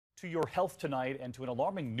To your health tonight and to an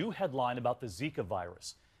alarming new headline about the Zika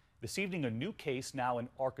virus. This evening, a new case now in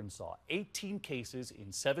Arkansas. 18 cases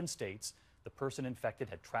in 7 states. The person infected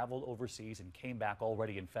had traveled overseas and came back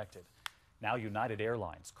already infected. Now United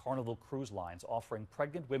Airlines, Carnival Cruise Lines offering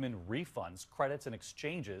pregnant women refunds, credits, and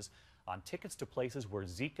exchanges on tickets to places where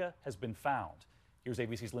Zika has been found. Here's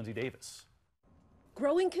ABC's Lindsay Davis.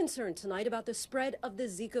 Growing concern tonight about the spread of the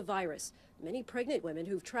Zika virus. Many pregnant women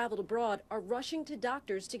who've traveled abroad are rushing to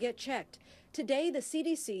doctors to get checked. Today, the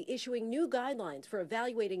CDC issuing new guidelines for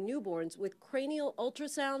evaluating newborns with cranial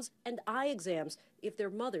ultrasounds and eye exams if their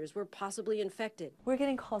mothers were possibly infected. We're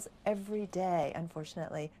getting calls every day,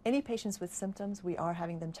 unfortunately. Any patients with symptoms, we are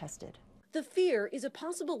having them tested. The fear is a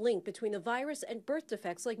possible link between the virus and birth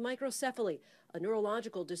defects like microcephaly, a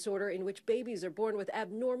neurological disorder in which babies are born with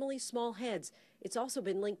abnormally small heads. It's also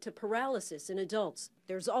been linked to paralysis in adults.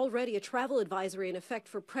 There's already a travel advisory in effect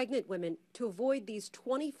for pregnant women to avoid these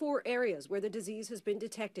 24 areas where the disease has been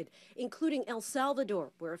detected, including El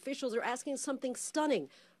Salvador, where officials are asking something stunning: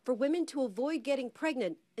 for women to avoid getting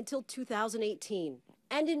pregnant until 2018.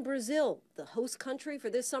 And in Brazil, the host country for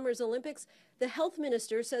this summer's Olympics, the health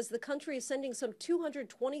minister says the country is sending some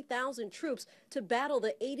 220,000 troops to battle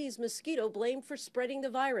the Aedes mosquito blamed for spreading the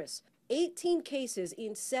virus. 18 cases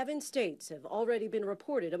in 7 states have already been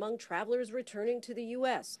reported among travelers returning to the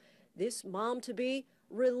U.S. This mom-to-be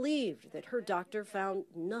relieved that her doctor found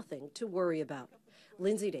nothing to worry about.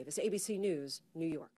 Lindsay Davis, ABC News, New York.